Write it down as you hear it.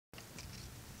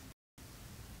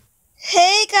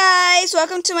Hey guys,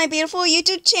 welcome to my beautiful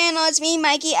YouTube channel. It's me,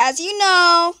 Mikey, as you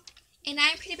know. And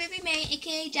I'm Pretty Baby May,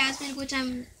 aka Jasmine, which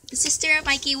I'm the sister of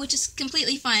Mikey, which is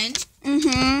completely fun.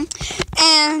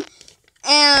 And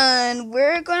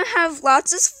we're gonna have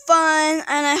lots of fun,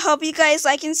 and I hope you guys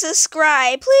like and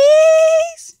subscribe,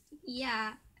 please.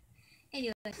 Yeah.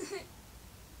 Anyway.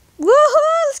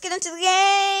 Woohoo! Let's get into the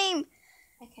game.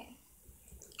 Okay.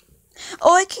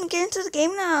 Oh, I can get into the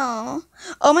game now.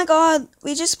 Oh my god,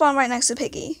 we just spawned right next to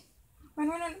Piggy. Run!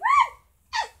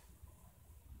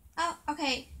 Oh,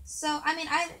 okay. So,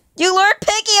 You lured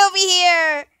Piggy over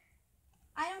here.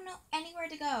 I don't know anywhere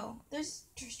to go. There's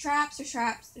traps,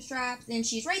 and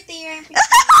she's right there.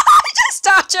 I just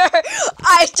stopped her.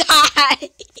 I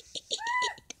died.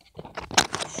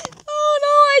 Oh no,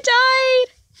 I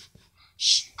died.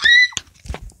 Shh.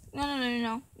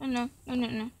 No.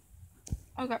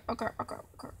 Okay.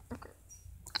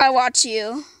 I watch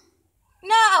you.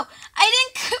 No! I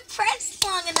didn't press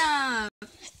long enough!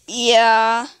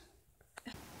 Yeah.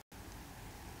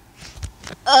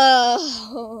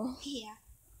 Oh. Yeah.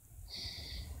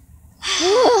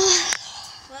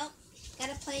 Well,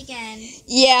 gotta play again.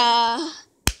 Yeah.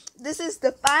 This is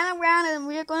the final round, and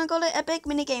we're gonna go to epic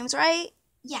mini games, right?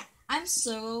 Yeah, I'm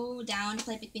so down to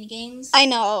play epic mini games. I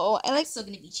know. I'm still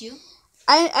gonna beat you.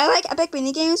 I like epic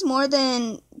mini games more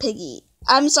than Piggy.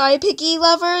 I'm sorry, Piggy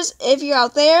lovers, if you're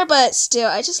out there, but still,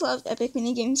 I just love epic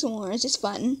mini games more. It's just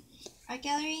fun. Art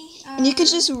gallery. And you could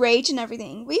just rage and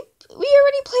everything. We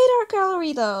already played Art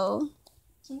Gallery though.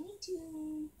 Can we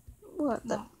do What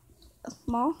the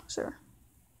mall? Sure.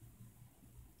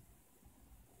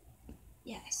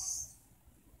 Yes.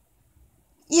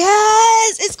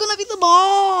 Yes, it's gonna be the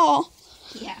mall.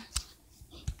 Yeah.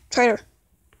 Trader.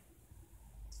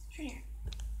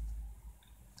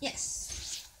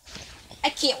 Yes. I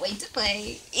can't wait to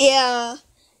play. Yeah.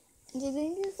 The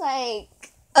thing is, like,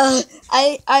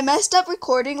 I messed up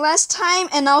recording last time,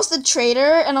 and I was the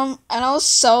traitor, and I was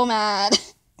so mad.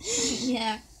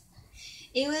 Yeah.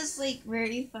 It was like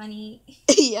very funny.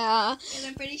 Yeah. And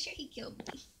I'm pretty sure he killed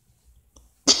me.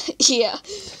 Yeah.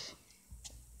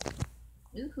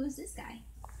 Ooh, who's this guy?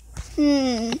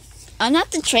 I'm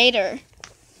not the traitor.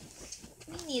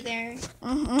 Me neither.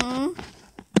 Mm-hmm.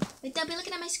 Wait, don't be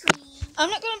looking at my screen.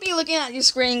 I'm not gonna be looking at your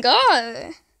screen,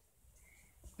 God.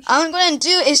 All I'm gonna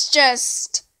do is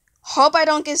just hope I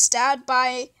don't get stabbed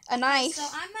by a knife. So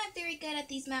I'm not very good at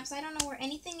these maps. I don't know where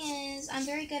anything is. I'm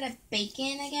very good at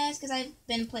bacon, I guess, because I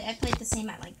played the same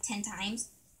map like 10 times.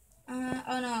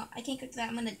 Oh no, I can't go to that.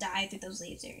 I'm gonna die through those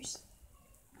lasers.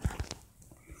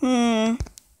 I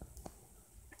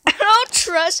don't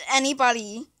trust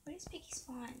anybody. Where does Piggy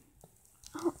spawn?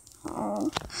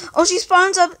 Oh, she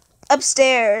spawns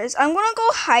upstairs. I'm gonna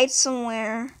go hide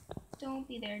somewhere. Don't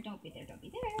be there.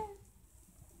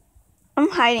 I'm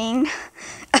hiding.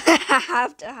 I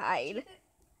have to hide.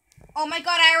 Oh my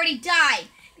god, I already died.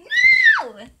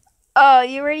 No! Oh,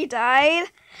 you already died?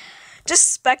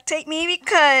 Just spectate me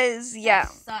because, yeah.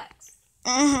 That sucks.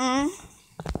 I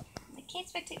can't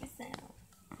spectate myself.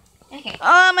 Okay.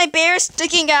 Oh, my bear's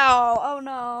sticking out. Oh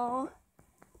no.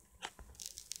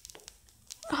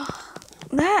 Oh,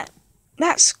 that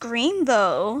scream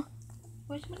though.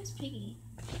 Which one is Piggy?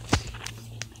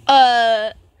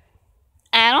 I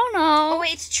don't know. Oh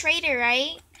wait, it's Trader,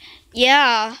 right?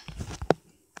 Yeah.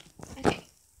 Okay.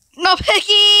 No,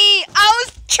 Piggy! I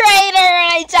was traitor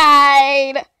and I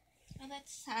died. Oh, that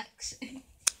sucks.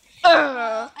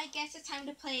 Well, I guess it's time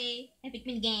to play epic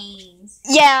mini games.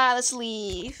 Yeah, let's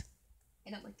leave.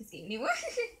 I don't like this game anymore.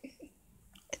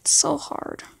 It's so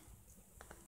hard.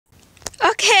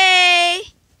 Okay.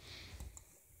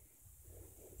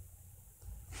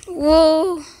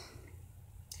 Whoa.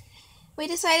 We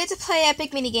decided to play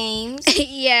epic mini games.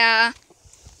 Yeah.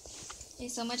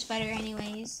 It's so much better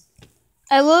anyways.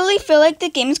 I literally feel like the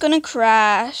game's gonna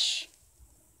crash.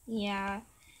 Yeah.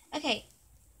 Okay.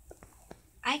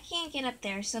 I can't get up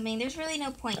there, so I mean, there's really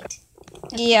no point.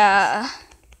 Yeah.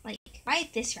 Like, why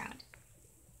this round?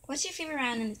 What's your favorite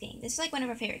round in this game? This is like one of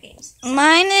our favorite games.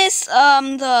 Mine is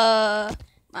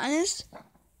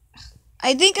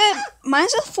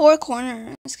mine's the four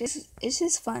corners because it's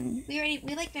just fun. We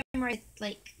like memorized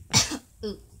like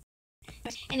ooh.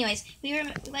 Anyways, we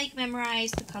like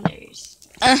memorized the colors.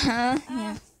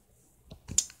 Yeah.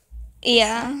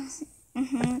 Yeah.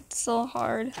 It's so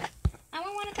hard. I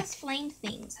want one of those flame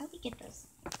things. How do we get those?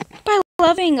 By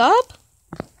leveling up?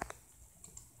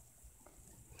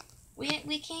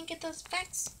 We can't get those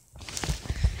effects.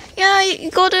 Yeah, you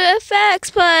go to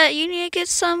effects, but you need to get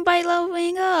some by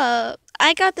leveling up.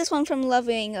 I got this one from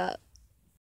leveling up.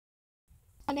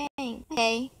 Oh dang.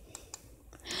 Okay.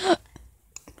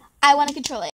 I I want to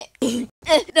control it.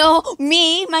 No,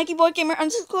 me, Mikey Boy Gamer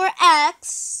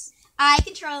 _X. I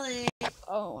control it.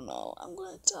 Oh no, I'm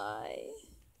gonna die.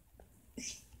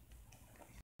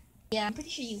 Yeah, I'm pretty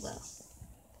sure you will.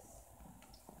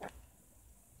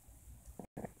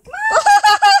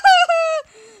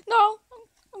 No,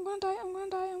 I'm gonna die. I'm gonna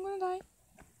die. I'm gonna die.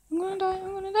 I'm gonna die.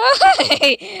 I'm gonna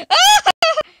die.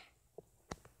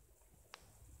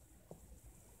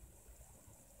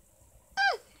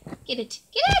 Get it.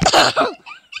 Get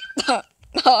it.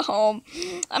 No,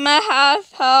 I'm at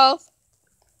half health.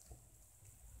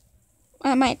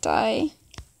 I might die.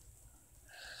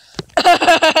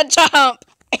 Jump!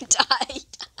 I died.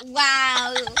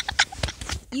 Wow.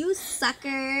 You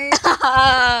sucker.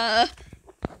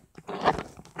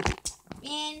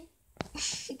 Man.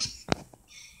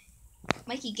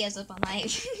 Mikey gives up on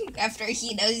life after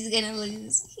he knows he's gonna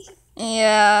lose.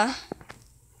 Yeah.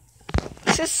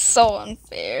 This is so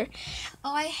unfair.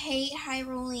 Oh, I hate high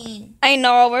rolling. I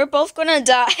know, we're both gonna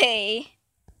die.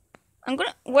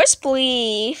 Where's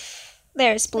Spleef?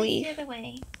 There's Spleef Spleef. the other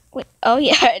way. Wait, oh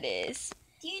yeah, it is.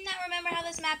 Do you not remember how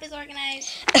this map is organized?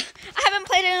 I haven't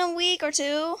played it in a week or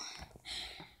two.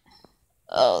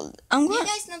 Oh, I'm Do going. you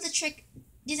guys know the trick?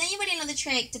 Does anybody know the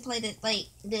trick to play this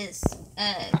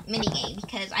mini game?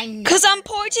 Because I'm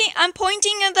pointing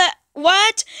at the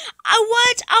what?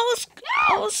 I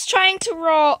was trying to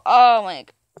roll. Oh my.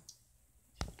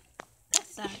 That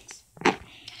sucks.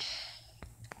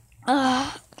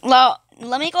 Well,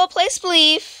 let me go play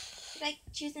Spleef. Should I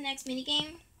choose the next mini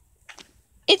game?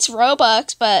 It's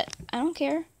Roblox, but I don't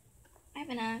care. I have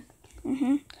enough.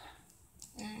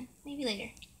 Maybe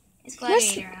later. It's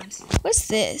gladiator rounds. What's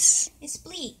this? It's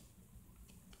Spleet.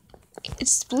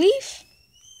 It's Spleef?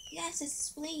 Yes, it's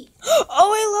Spleet.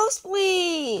 Oh, I love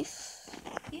Spleef.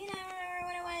 Do you not remember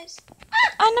what it was?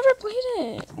 I never played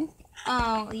it.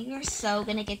 Oh, you're so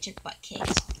gonna get your butt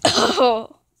kicked.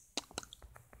 Oh.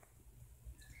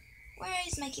 Where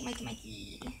is Mikey?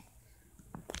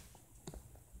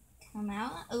 Come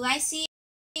out. Oh, I see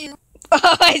you.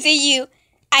 Oh, I see you.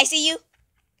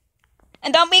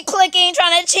 And don't be clicking,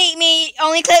 trying to cheat me.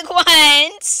 Only click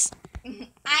once.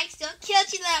 I still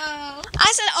killed you though.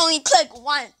 I said only click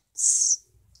once.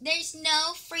 There's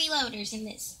no freeloaders in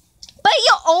this. But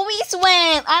you always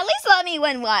win. At least let me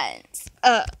win once.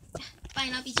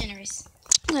 Fine, I'll be generous.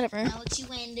 Whatever. I'll let you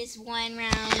win this one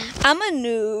round. I'm a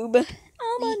noob.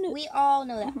 We all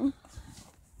know that.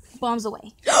 Bombs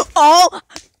away. Oh,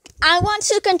 I want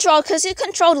to control because you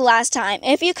controlled last time.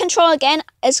 If you control again,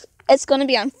 it's going to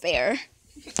be unfair.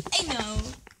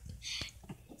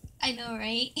 I know,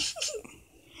 right?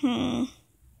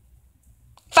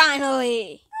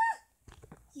 Finally.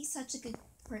 He's such a good.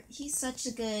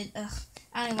 Ugh,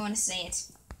 I don't even want to say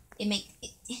it.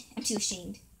 I'm too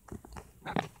ashamed.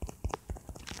 Ah!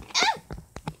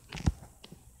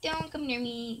 Don't come near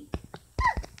me.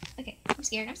 Okay, I'm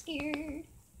scared.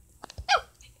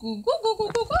 No! Go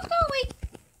away.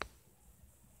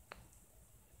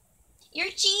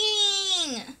 You're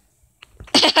cheating.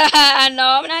 No,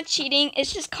 I'm not cheating.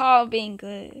 It's just called being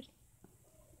good.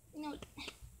 No,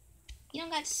 you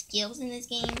don't got skills in this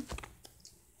game.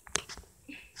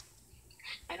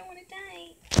 I don't want to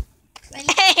die.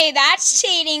 Hey, that's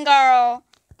cheating, girl.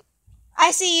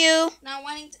 I see you. I'm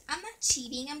not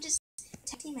cheating. I'm just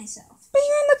protecting myself. But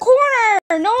you're in the corner.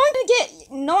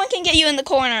 No one can get you in the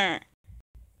corner.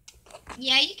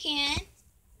 Yeah, you can.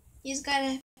 You just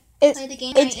gotta play the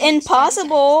game. It's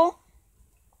impossible.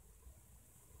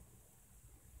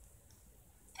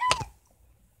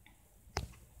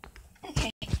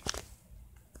 Okay.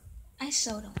 I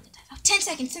so don't want to die. 10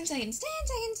 seconds.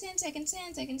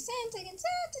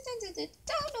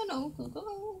 No.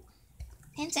 Go.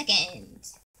 10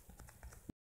 seconds.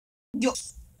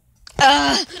 Yes.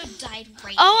 I could have died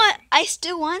right there. I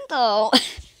still won though.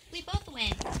 We both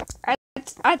win.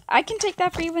 I can take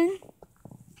that free win.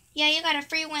 Yeah, you got a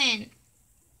free win.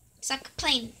 Stop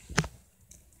complaining.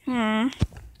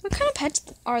 What kind of pets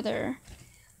are there?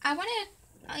 I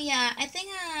think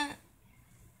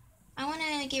I want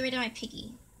to get rid of my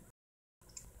piggy.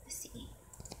 Let's see.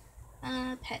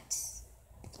 Pets.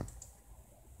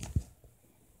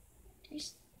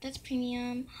 That's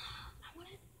premium.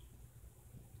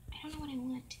 I don't know what I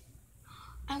want.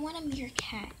 I want a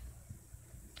meerkat.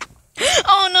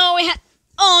 Oh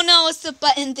no, it's the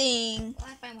button thing. Well,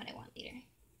 I'll find what I want later.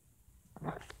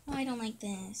 Oh, I don't like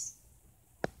this.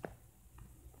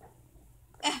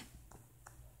 Ah.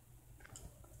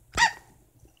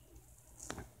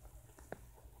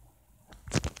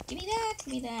 Give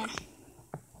me that.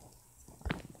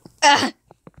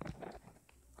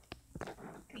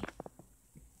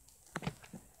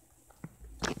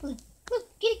 Blue.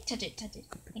 Touch it. Thank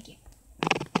you.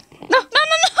 No. Touch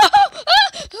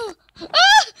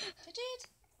it.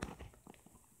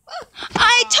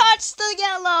 I touched the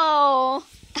yellow.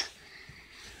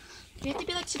 You have to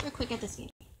be like super quick at this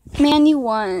game. Man, you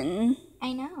won.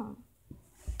 I know.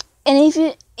 And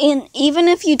even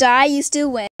if you die, you still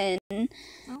win. Oh,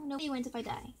 nobody wins if I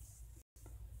die.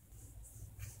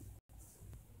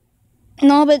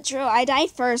 No, but Drew, I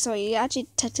died first, so you actually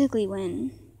technically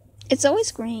win. It's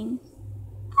always green.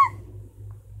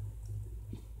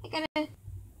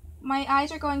 My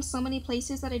eyes are going so many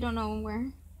places that I don't know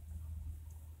where.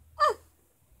 Ah. Oh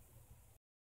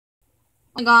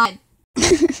my god.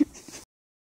 You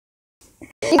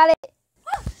got it.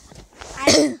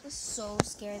 I was so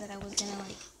scared that I was gonna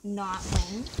like not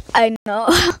win. I know.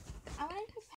 I wanted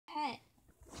a pet.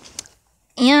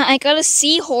 Yeah, I got a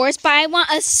seahorse, but I want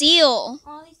a seal.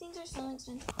 All these things are so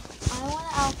expensive. I want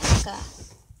an alpaca.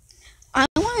 I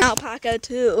want an alpaca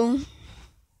too.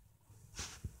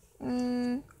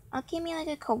 I'll give me like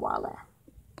a koala.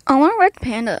 I want a red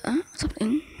panda or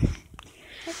something.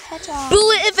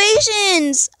 Bullet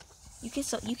evasions! You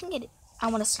can get it. I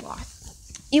want a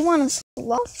sloth. You want a sloth? I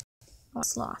want a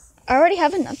sloth. I already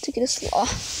have enough to get a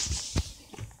sloth.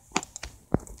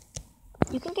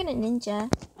 You can get a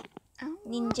ninja.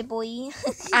 Ninja boy.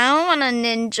 I don't want a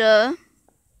ninja.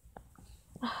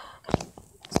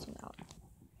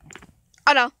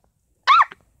 Oh no.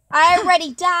 I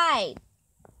already died.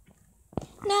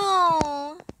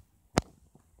 No.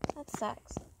 That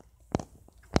sucks.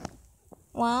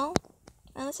 Well,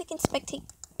 unless I can spectate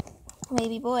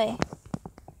baby boy.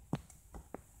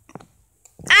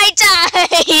 I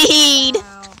died!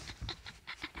 Wow.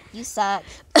 You suck.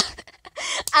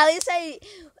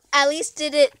 At least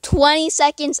did it 20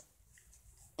 seconds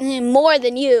more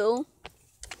than you.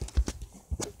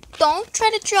 Don't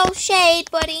try to throw shade,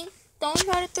 buddy. Don't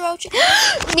try to throw shade.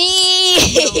 Me! No,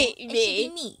 it should be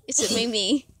me. It should be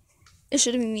me. It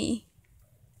should be me.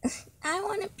 I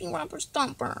want to be Rubber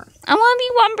Stomper. I want to be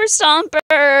Wumper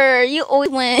Stomper. You always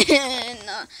win. I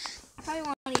probably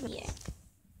won't even be it.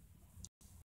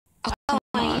 Oh, come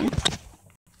on.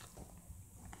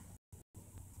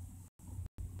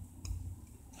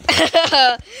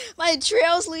 My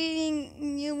trail's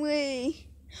leading me away.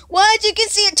 What? You can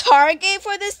see a target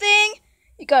for this thing?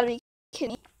 You gotta be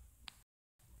kidding me.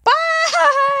 Bye!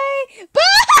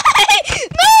 Bye!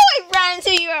 No, I ran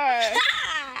into your...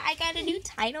 I got a new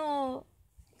title.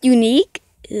 Unique?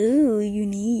 Ooh,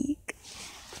 unique.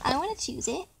 I want to choose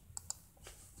it.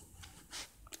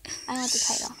 I want the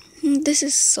title. This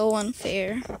is so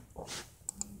unfair.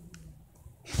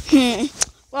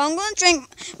 Well, I'm gonna drink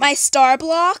my star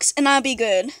blocks and I'll be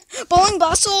good. Bowling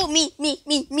bustle, me.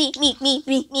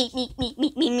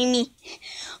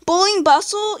 Bowling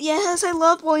bustle, yes, I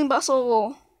love bowling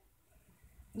bustle.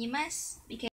 You must,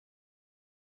 because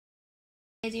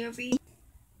you're free.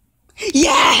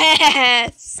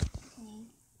 Yes!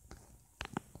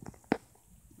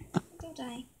 Don't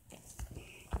die.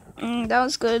 That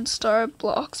was good star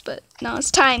blocks, but now it's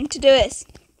time to do this.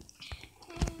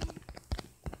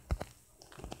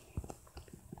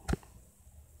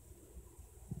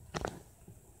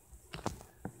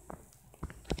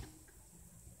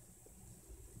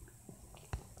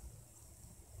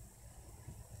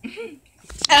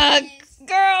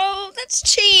 Girl, that's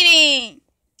cheating.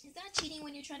 It's not cheating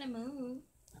when you try to move.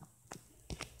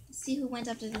 Let's see who wins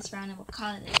after this round and we'll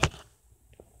call it a day.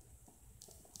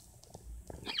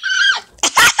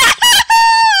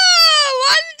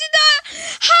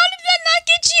 How did that not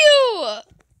get you?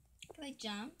 I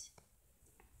jumped.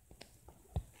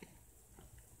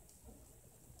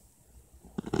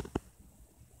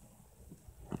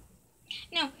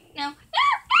 No.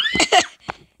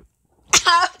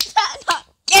 How did that not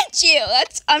get you?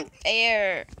 That's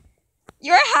unfair.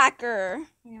 You're a hacker.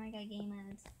 You know, I got game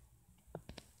modes.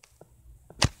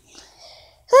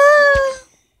 No!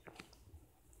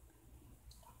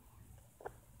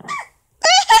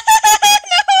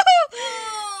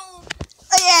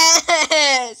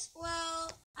 Yes!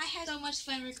 Well, I had so much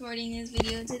fun recording this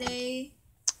video today.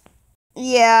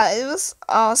 Yeah, it was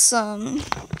awesome.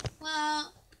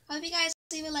 Well, hope you guys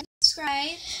leave a like and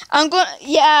subscribe.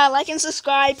 Like and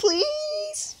subscribe,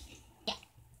 please.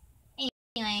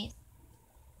 Anyways,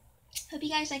 hope you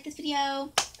guys like this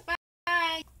video.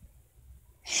 Bye.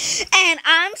 And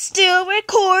I'm still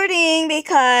recording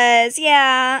because,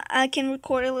 I can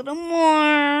record a little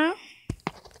more.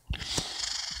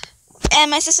 And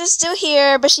my sister's still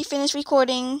here, but she finished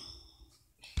recording.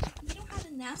 You don't have to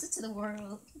announce it to the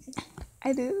world.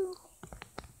 I do.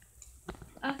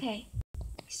 Okay.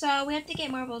 So we have to get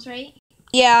marbles, right?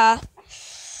 Yeah.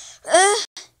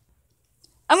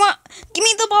 Give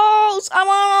me the balls. I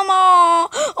want them all.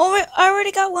 Oh, I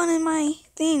already got one in my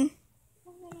thing.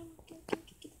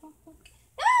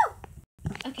 No.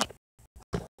 Okay.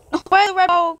 Why is the red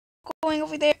ball going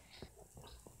over there?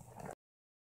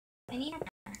 I need more.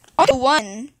 Okay,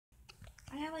 one.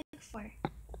 I have like 4.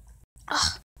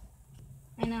 Ugh.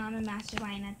 I know, I'm a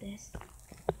mastermind at this.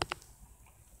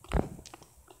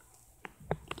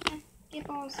 Get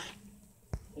balls.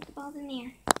 Get the balls in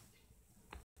there.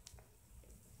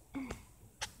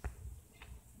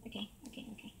 Okay.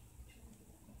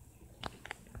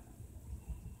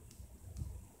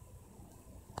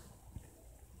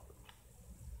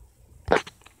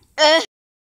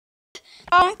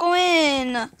 Don't go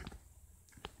in. I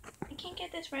can't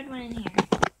get this red one in here.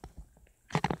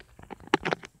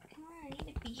 Come on, I need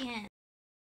to begin.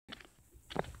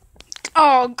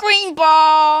 Oh, green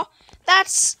ball.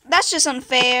 That's just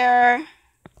unfair.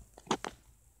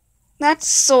 That's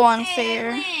so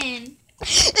unfair. Hey, I win.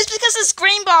 It's because this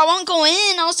green ball won't go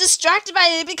in. I was distracted by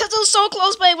it because it was so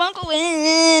close, but it won't go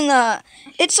in.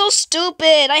 It's so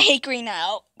stupid. I hate green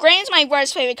now. Green's my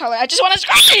worst favorite color. I just want to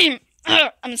scream.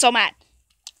 I'm so mad.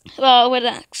 Well, what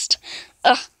next?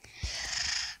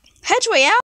 Hedgeway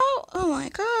out? Oh my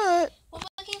god. Well,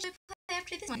 what game should we play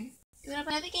after this one? Do you want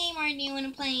to play the game or do you want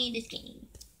to play this game?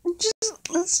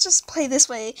 Let's just play this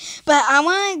way. But I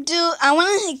want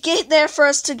to get there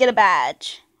first to get a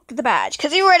badge. Get the badge.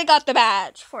 Because you already got the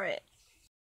badge for it.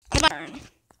 I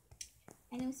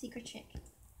know a secret trick.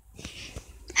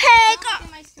 Hey,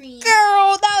 my screen.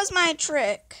 girl, that was my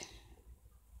trick.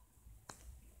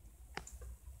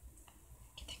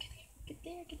 Get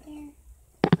there.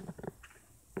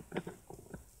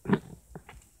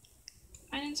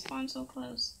 I didn't spawn so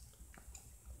close.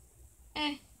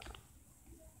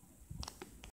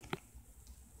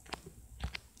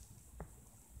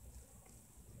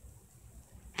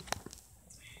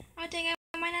 Oh dang it,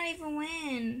 I might not even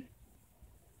win.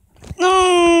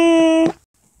 No.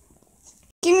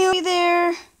 Give me over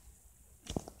there.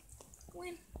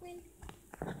 Win.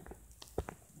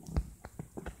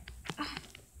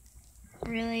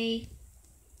 Really?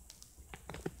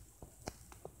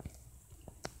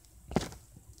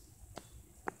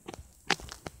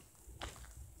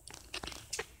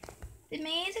 The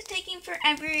maze is taking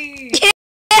forever.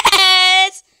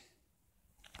 Yes.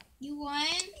 You won?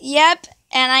 Yep,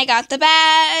 and I got the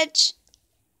badge.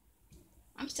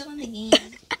 I'm still in the game.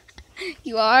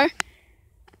 You are?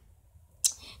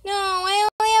 No, I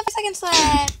only have 5 seconds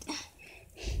left.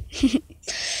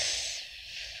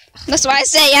 That's why I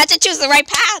say you have to choose the right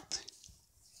path.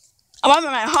 I won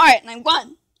with my heart, and I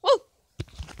won. Woo!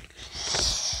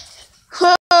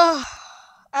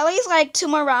 At least like 2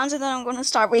 more rounds, and then I'm going to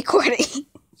start recording.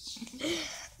 This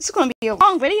is going to be a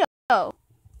long video.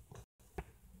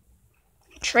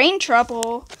 Train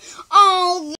trouble.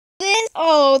 Oh,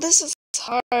 this is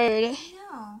hard.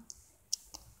 No.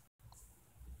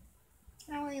 I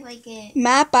don't really like it.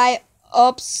 Map by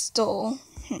Upstall.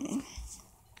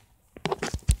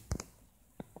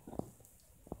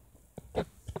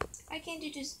 Why can't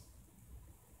you just...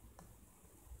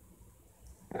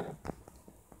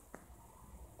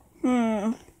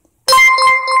 Oh,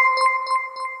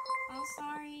 Oh,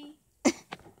 sorry.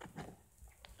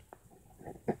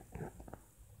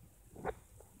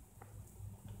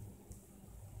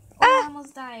 I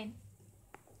almost died.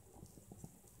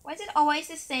 Why is it always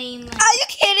the same? Like... Are you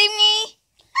kidding me?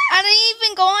 I didn't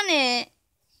even go on it.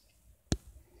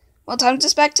 Well, time to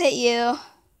spectate you.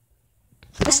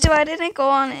 But still, I didn't go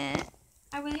on it.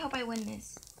 I really hope I win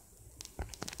this.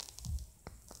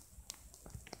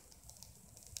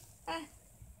 Okay.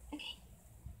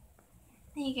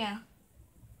 There you go.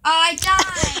 Oh, I died!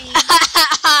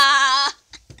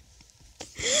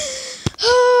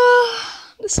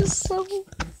 This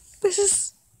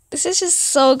is just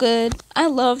so good. I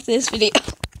love this video.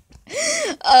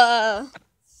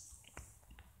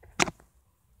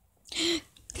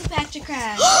 Get back to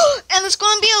crash. And there's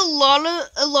gonna be a lot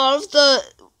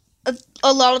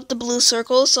of the blue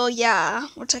circles. So yeah,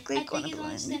 we're technically going to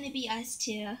it's win. gonna be us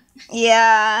too.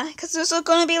 Yeah, because there's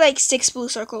gonna be like 6 blue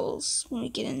circles when we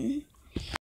get in.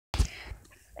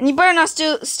 And you better not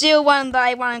steal one that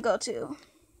I want to go to.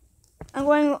 I'm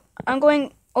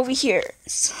going over here.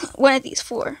 One of these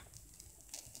 4.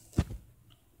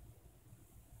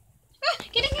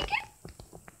 Get in.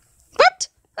 What?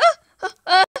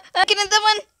 Get in that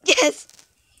one. Yes.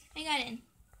 I got in.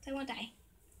 So I won't die.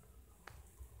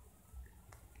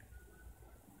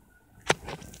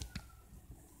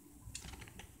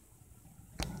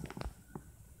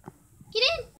 Get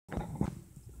in.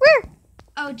 Where?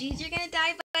 Oh, geez, you're gonna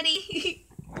die, buddy.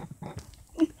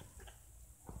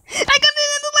 I got it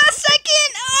in the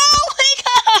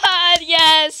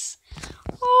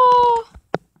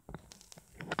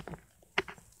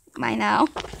now. No,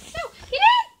 he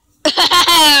didn't.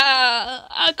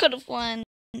 I could have won.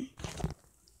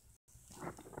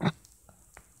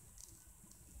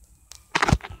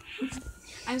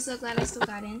 I'm so glad I still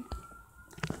got in.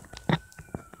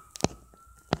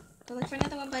 Go look for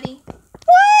another one, buddy.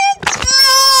 What?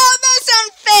 Oh, that's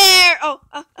unfair. Oh,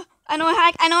 I know a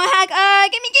hack. I know a hack.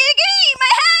 Give me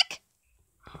my hack.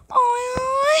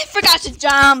 Oh, I forgot to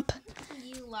jump.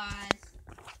 You lost.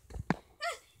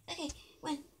 Okay,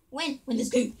 win this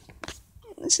game.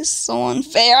 This is so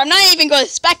unfair. I'm not even going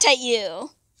to spectate you.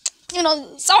 You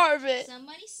know, solve it.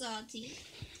 Somebody's salty.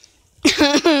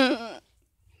 This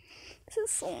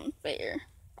is so unfair.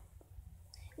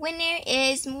 Winner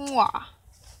is moi.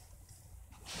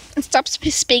 And stop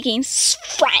speaking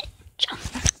French.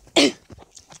 You're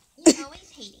always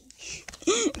hating.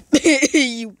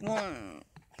 You won.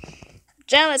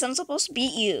 Jealous, I'm supposed to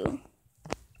beat you.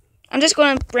 I'm just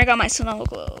going to break out my snow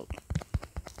globe.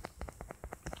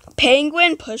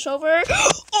 Penguin pushover.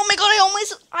 Oh my god,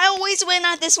 I always win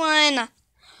at this one.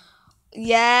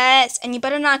 Yes, and you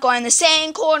better not go in the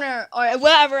same corner or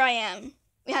wherever I am.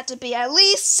 We have to be at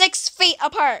least 6 feet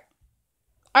apart.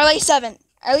 Or at least 7.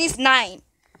 At least 9.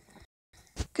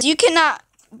 Because you cannot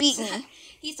beat me.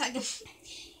 He's talking.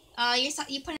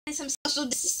 You putting some social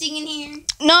distancing in here?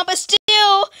 No, but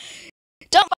still,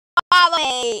 don't follow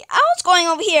me. I was going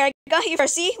over here. I got here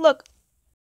first. See, look.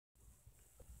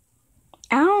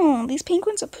 Ow, these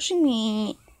penguins are pushing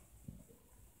me.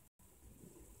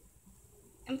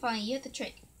 I'm following you at the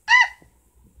trick.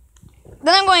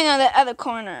 Then I'm going on the other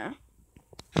corner.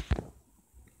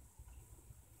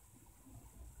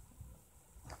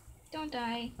 Don't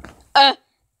die. I'm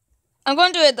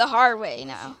going to do it the hard way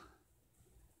now.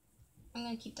 I'm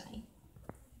gonna keep dying.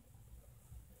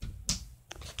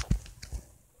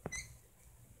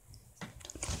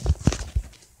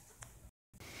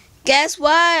 Guess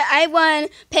what? I won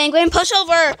penguin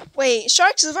pushover. Wait,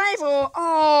 shark survival.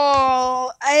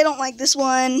 Oh, I don't like this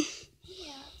one.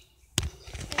 Yeah.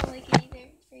 I don't like it either.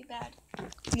 It's very bad.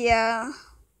 Yeah,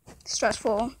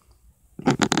 stressful.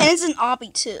 And it's an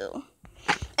obby too.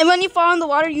 And when you fall in the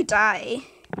water, you die.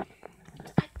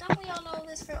 Don't we all know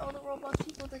this for all the Roblox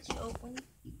people that you open?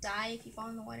 You die if you fall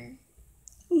in the water.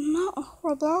 No,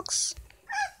 Roblox.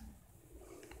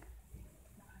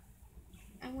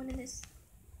 I wanted this.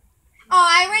 Oh,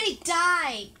 I already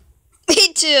died.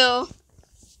 Me too.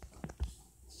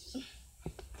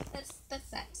 That's that.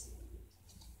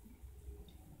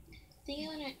 I think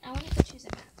I want to go choose a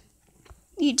map.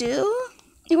 You do?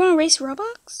 You want to race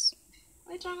Roblox?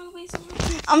 What's wrong with wasting?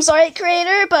 I'm sorry,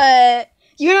 creator, but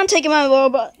you're not taking my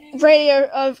Roblox creator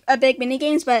of Epic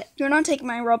Minigames, but you're not taking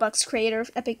my Roblox creator of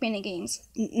Epic Minigames.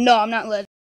 No, I'm not letting.